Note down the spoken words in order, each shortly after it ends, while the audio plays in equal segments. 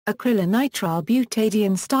Acrylonitrile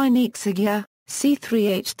butadiene styrene-co-acrylonitrile,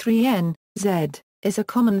 C3H3N, Z, is a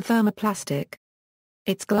common thermoplastic.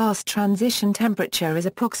 Its glass transition temperature is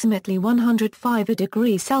approximately 105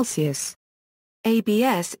 degrees Celsius.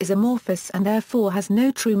 ABS is amorphous and therefore has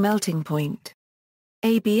no true melting point.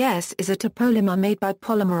 ABS is a terpolymer made by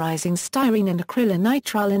polymerizing styrene and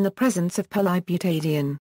acrylonitrile in the presence of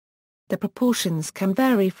polybutadiene. The proportions can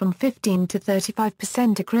vary from 15 to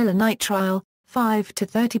 35% acrylonitrile, 5 to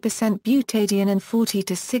 30% butadiene and 40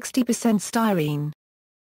 to 60% styrene.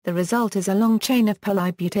 The result is a long chain of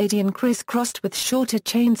polybutadiene criss-crossed with shorter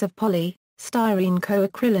chains of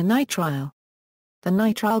styrene-co-acrylonitrile. The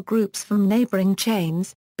nitrile groups from neighboring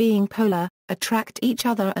chains, being polar, attract each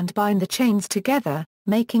other and bind the chains together,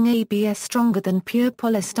 making ABS stronger than pure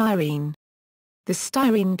polystyrene. The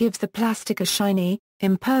styrene gives the plastic a shiny,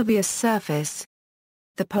 impervious surface.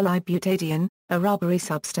 The polybutadiene, a rubbery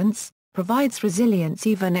substance, provides resilience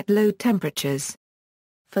even at low temperatures.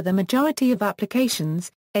 For the majority of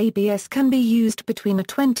applications, ABS can be used between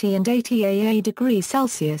 20 and 80 degrees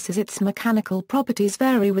Celsius as its mechanical properties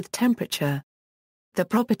vary with temperature. The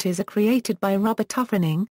properties are created by rubber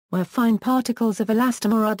toughening, where fine particles of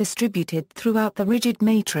elastomer are distributed throughout the rigid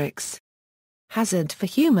matrix. Hazard for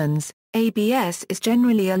humans: ABS is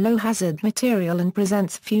generally a low-hazard material and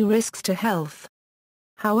presents few risks to health.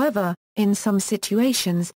 However, in some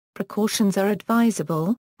situations, precautions are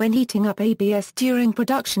advisable. When heating up ABS during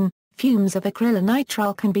production, fumes of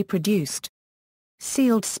acrylonitrile can be produced.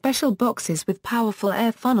 Sealed special boxes with powerful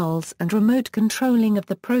air funnels and remote controlling of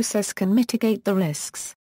the process can mitigate the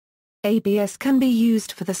risks. ABS can be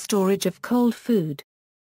used for the storage of cold food.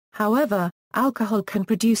 However, alcohol can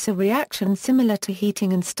produce a reaction similar to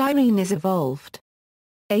heating and styrene is evolved.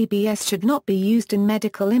 ABS should not be used in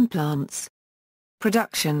medical implants.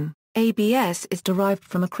 Production: ABS is derived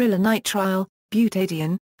from acrylonitrile,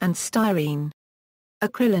 butadiene, and styrene.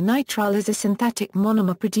 Acrylonitrile is a synthetic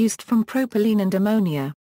monomer produced from propylene and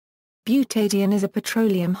ammonia. Butadiene is a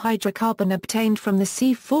petroleum hydrocarbon obtained from the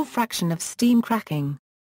C4 fraction of steam cracking.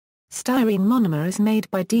 Styrene monomer is made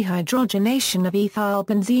by dehydrogenation of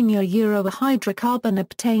ethylbenzene, a hydrocarbon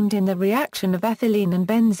obtained in the reaction of ethylene and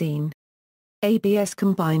benzene. ABS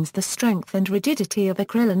combines the strength and rigidity of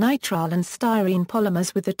acrylonitrile and styrene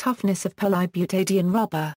polymers with the toughness of polybutadiene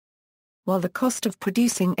rubber. While the cost of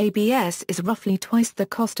producing ABS is roughly twice the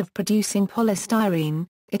cost of producing polystyrene,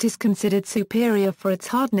 it is considered superior for its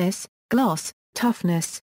hardness, gloss,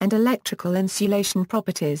 toughness, and electrical insulation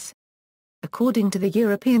properties. According to the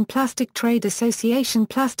European Plastic Trade Association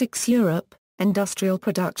Plastics Europe, industrial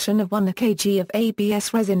production of 1 kg of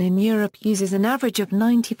ABS resin in Europe uses an average of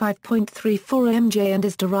 95.34 mJ and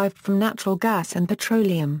is derived from natural gas and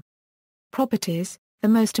petroleum. Properties: the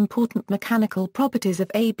most important mechanical properties of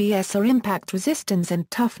ABS are impact resistance and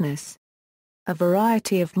toughness. A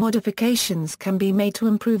variety of modifications can be made to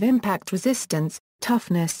improve impact resistance,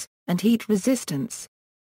 toughness, and heat resistance.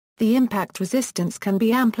 The impact resistance can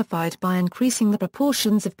be amplified by increasing the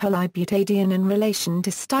proportions of polybutadiene in relation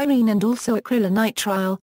to styrene and also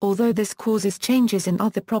acrylonitrile, although this causes changes in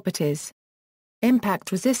other properties.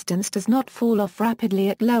 Impact resistance does not fall off rapidly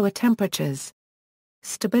at lower temperatures.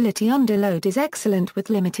 Stability under load is excellent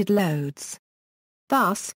with limited loads.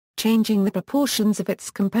 Thus, changing the proportions of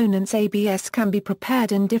its components, ABS can be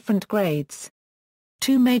prepared in different grades.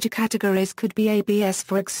 Two major categories could be ABS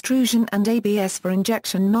for extrusion and ABS for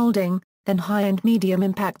injection molding, then high and medium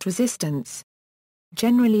impact resistance.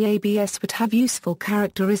 Generally, ABS would have useful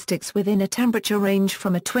characteristics within a temperature range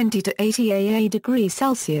from 20 to 80 degrees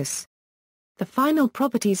Celsius. The final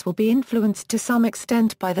properties will be influenced to some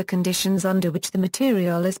extent by the conditions under which the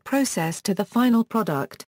material is processed to the final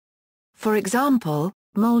product. For example,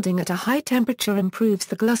 molding at a high temperature improves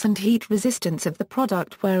the gloss and heat resistance of the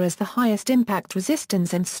product, whereas the highest impact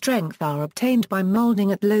resistance and strength are obtained by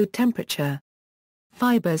molding at low temperature.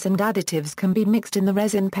 Fibers and additives can be mixed in the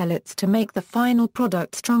resin pellets to make the final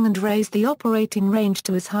product strong and raise the operating range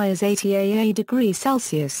to as high as 80 degrees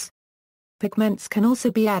Celsius. Pigments can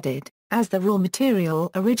also be added, as the raw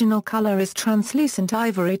material original color is translucent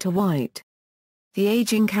ivory to white. The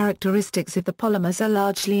aging characteristics of the polymers are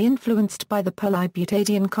largely influenced by the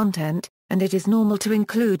polybutadiene content, and it is normal to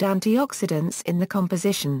include antioxidants in the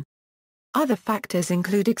composition. Other factors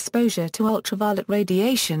include exposure to ultraviolet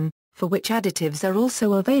radiation, for which additives are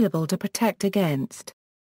also available to protect against.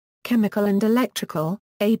 Chemical and electrical: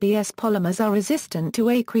 ABS polymers are resistant to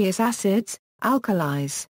aqueous acids,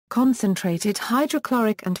 alkalis, concentrated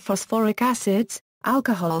hydrochloric and phosphoric acids,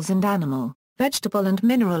 alcohols and animal, vegetable and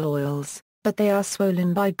mineral oils, but they are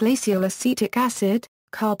swollen by glacial acetic acid,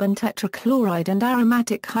 carbon tetrachloride and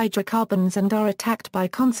aromatic hydrocarbons and are attacked by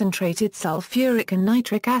concentrated sulfuric and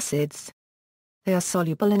nitric acids. They are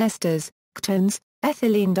soluble in esters, ketones,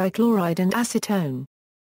 ethylene dichloride and acetone.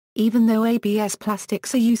 Even though ABS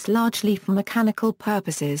plastics are used largely for mechanical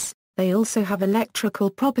purposes, they also have electrical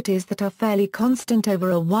properties that are fairly constant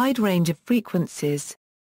over a wide range of frequencies.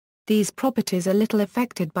 These properties are little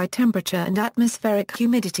affected by temperature and atmospheric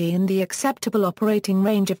humidity in the acceptable operating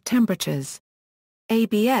range of temperatures.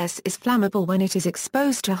 ABS is flammable when it is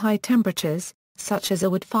exposed to high temperatures, such as a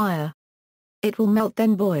wood fire. It will melt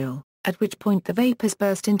then boil, at which point the vapors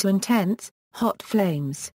burst into intense, hot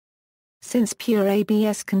flames. Since pure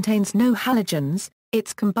ABS contains no halogens,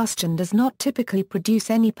 its combustion does not typically produce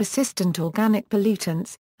any persistent organic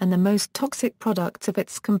pollutants, and the most toxic products of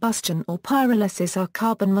its combustion or pyrolysis are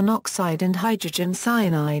carbon monoxide and hydrogen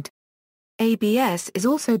cyanide. ABS is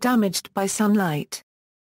also damaged by sunlight.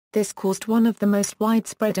 This caused one of the most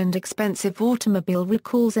widespread and expensive automobile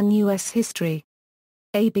recalls in U.S. history.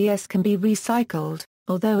 ABS can be recycled,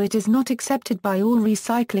 although it is not accepted by all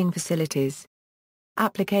recycling facilities.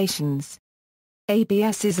 Applications: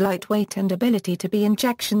 ABS's lightweight and ability to be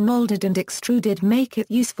injection molded and extruded make it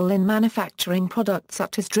useful in manufacturing products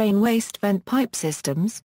such as drain waste vent pipe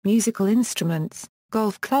systems, musical instruments,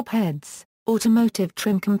 golf club heads, automotive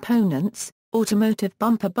trim components, automotive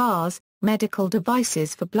bumper bars, medical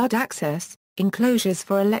devices for blood access, enclosures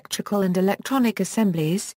for electrical and electronic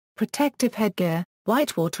assemblies, protective headgear,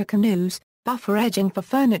 whitewater canoes, buffer edging for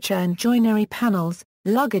furniture and joinery panels,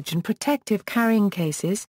 luggage and protective carrying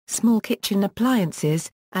cases, small kitchen appliances,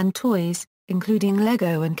 and toys, including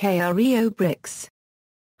Lego and Creo bricks.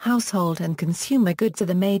 Household and consumer goods are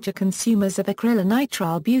the major consumers of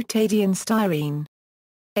acrylonitrile butadiene styrene.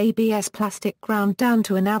 ABS plastic ground down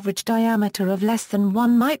to an average diameter of less than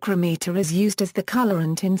 1 micrometer is used as the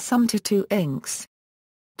colorant in some tattoo inks.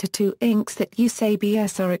 Tattoo inks that use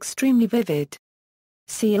ABS are extremely vivid.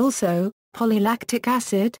 See also, polylactic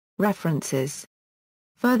acid, references.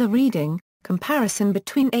 Further reading, comparison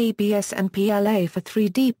between ABS and PLA for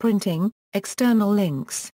 3D printing, external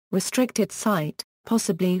links, restricted site,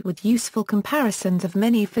 possibly with useful comparisons of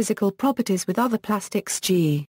many physical properties with other plastics. G.